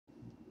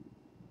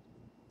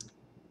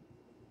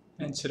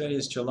And today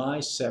is July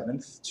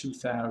 7th,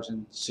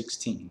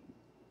 2016.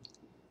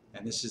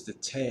 And this is the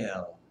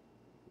tale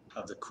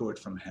of the Chord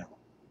from Hell.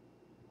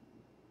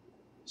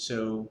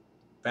 So,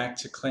 back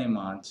to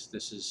Claymont.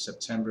 This is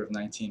September of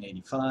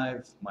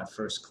 1985. My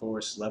first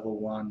course, level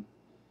 1.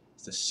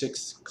 It's the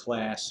 6th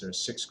class or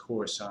 6th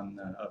course on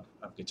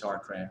of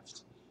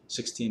guitarcraft.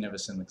 16 of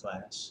us in the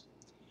class.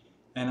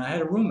 And I had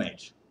a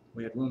roommate.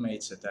 We had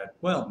roommates at that.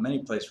 Well,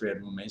 many places we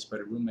had roommates, but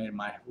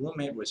my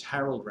roommate was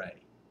Harold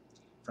Ray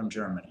from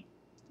Germany.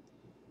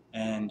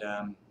 And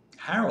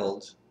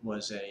Harold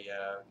was a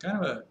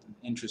kind of an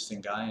interesting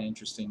guy, an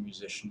interesting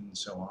musician, and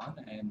so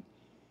on.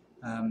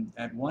 And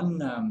at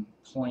one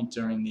point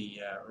during the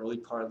early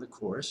part of the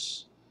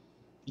course,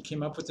 he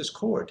came up with this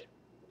chord.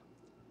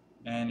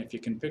 And if you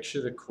can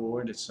picture the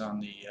chord, it's on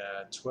the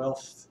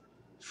 12th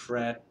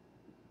fret.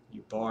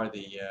 You bar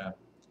the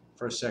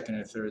first, second,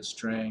 and third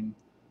string,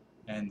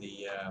 and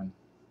the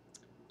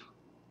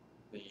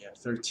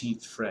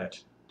 13th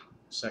fret,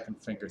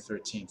 second finger,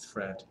 13th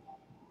fret.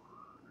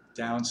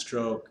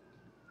 Downstroke,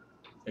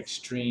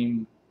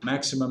 extreme,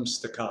 maximum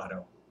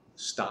staccato,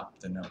 stop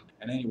the note.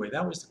 And anyway,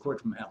 that was the Chord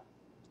from Hell.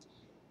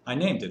 I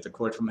named it the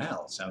Chord from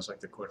Hell. It sounds like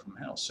the Chord from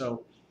Hell.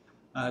 So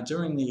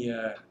during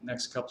the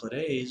next couple of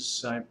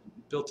days, I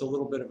built a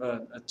little bit of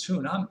a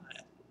tune. I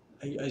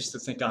used to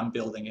think I'm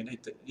building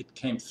it. It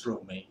came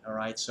through me, all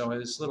right? So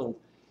this little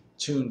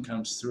tune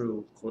comes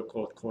through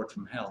called Chord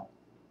from Hell.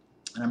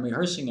 And I'm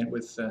rehearsing it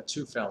with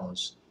two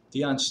fellows,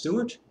 Dion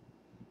Stewart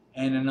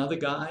and another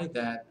guy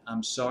that,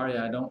 I'm sorry,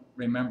 I don't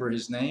remember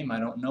his name. I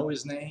don't know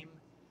his name.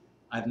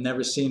 I've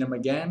never seen him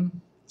again.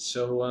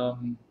 So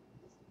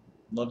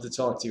love to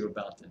talk to you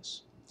about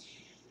this.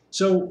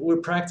 So we're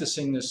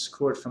practicing this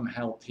Chord from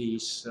Hell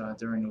piece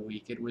during the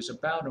week. It was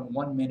about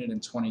 1 minute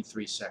and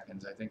 23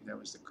 seconds. I think that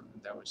was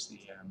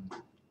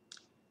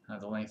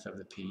the length of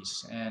the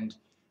piece. And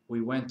we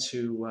went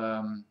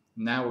to,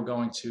 now we're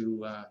going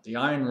to the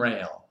Iron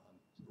Rail.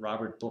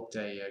 Robert booked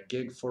a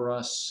gig for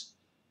us.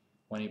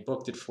 When he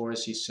booked it for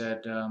us, he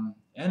said,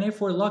 and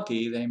if we're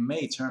lucky, they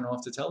may turn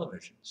off the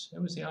televisions.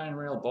 It was the Iron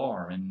Rail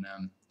Bar in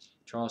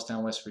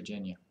Charlestown, West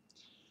Virginia.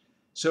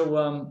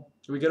 So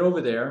we get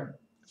over there.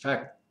 In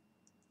fact,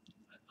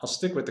 I'll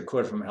stick with the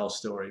Chord from Hell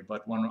story,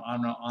 but when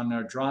on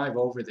our drive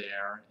over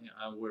there,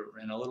 we're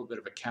in a little bit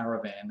of a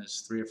caravan.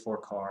 There's 3 or 4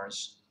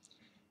 cars,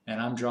 and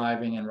I'm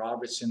driving, and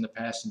Robert's in the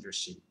passenger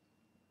seat.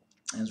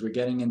 As we're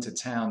getting into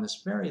town,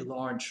 this very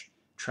large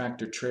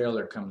tractor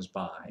trailer comes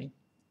by,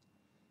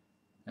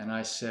 and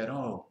I said,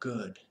 oh,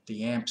 good,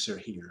 the amps are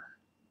here.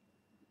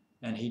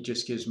 And he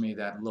just gives me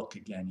that look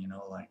again, you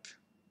know, like,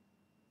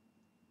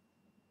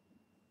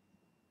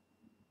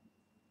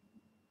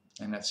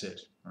 and that's it,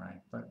 right?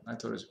 But I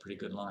thought it was a pretty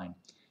good line.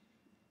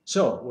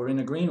 So we're in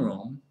the green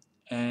room,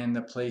 and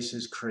the place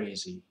is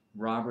crazy.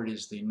 Robert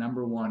is the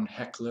 #1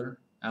 heckler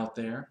out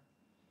there,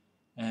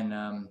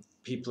 and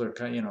people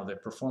are, you know, the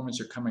performers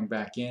are coming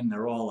back in.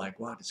 They're all like,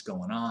 what is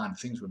going on?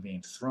 Things were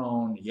being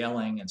thrown,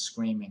 yelling and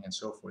screaming and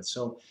so forth.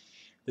 So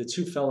the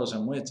 2 fellows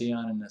I'm with,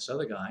 Dion and this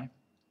other guy,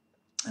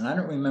 and I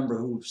don't remember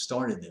who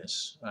started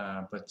this,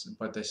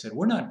 but they said,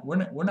 we're not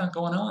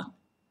going on.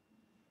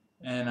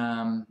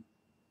 And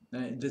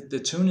the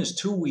tune is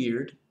too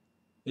weird,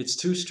 it's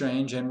too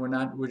strange, and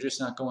we're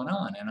just not going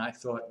on. And I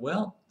thought,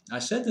 well, I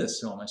said this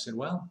to him. I said,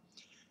 well,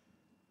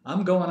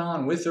 I'm going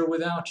on with or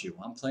without you.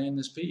 I'm playing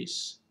this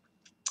piece.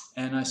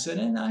 And I said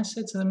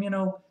to them, you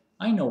know,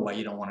 I know why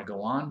you don't want to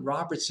go on.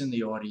 Robert's in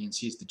the audience.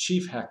 He's the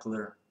chief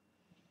heckler.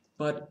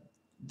 But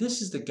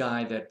this is the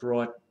guy that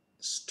brought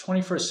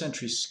 21st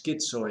century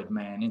schizoid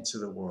man into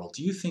the world.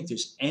 Do you think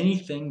there's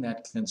anything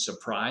that can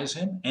surprise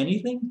him?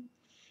 Anything?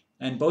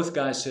 And both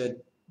guys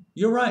said,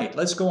 you're right,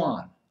 let's go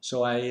on.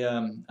 So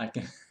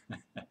that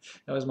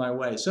was my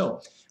way.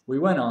 So we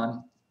went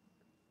on,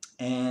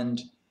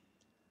 and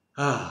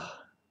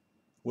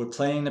we're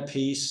playing the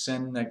piece,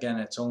 and again,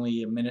 it's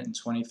only 1 minute and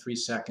 23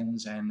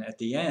 seconds. And at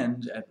the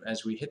end,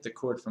 as we hit the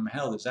Chord from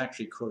Hell, there's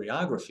actually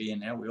choreography in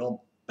there. We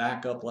all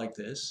back up like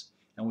this,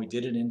 and we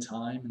did it in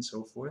time and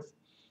so forth.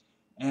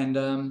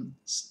 And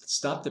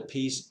stopped the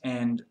piece,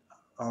 and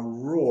a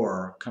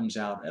roar comes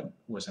out. It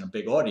wasn't a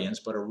big audience,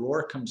 but a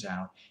roar comes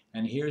out.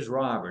 And here's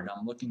Robert.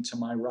 I'm looking to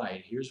my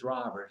right. Here's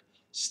Robert.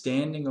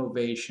 Standing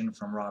ovation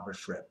from Robert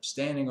Fripp.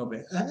 Standing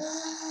ovation.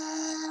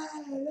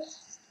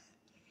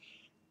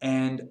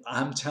 And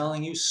I'm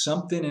telling you,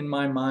 something in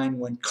my mind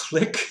went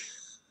click.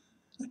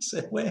 I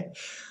said, wait,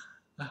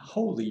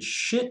 holy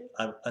shit,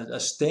 a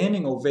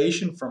standing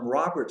ovation from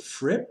Robert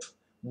Fripp?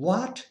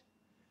 What?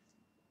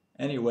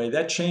 Anyway,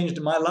 that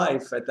changed my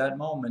life at that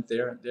moment.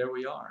 There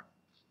we are.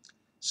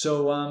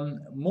 So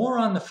more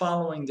on the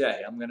following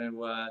day. I'm going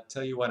to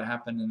tell you what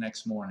happened the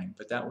next morning.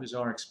 But that was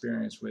our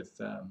experience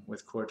with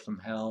Chord from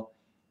Hell.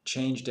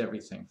 Changed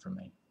everything for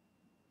me.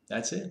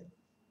 That's it.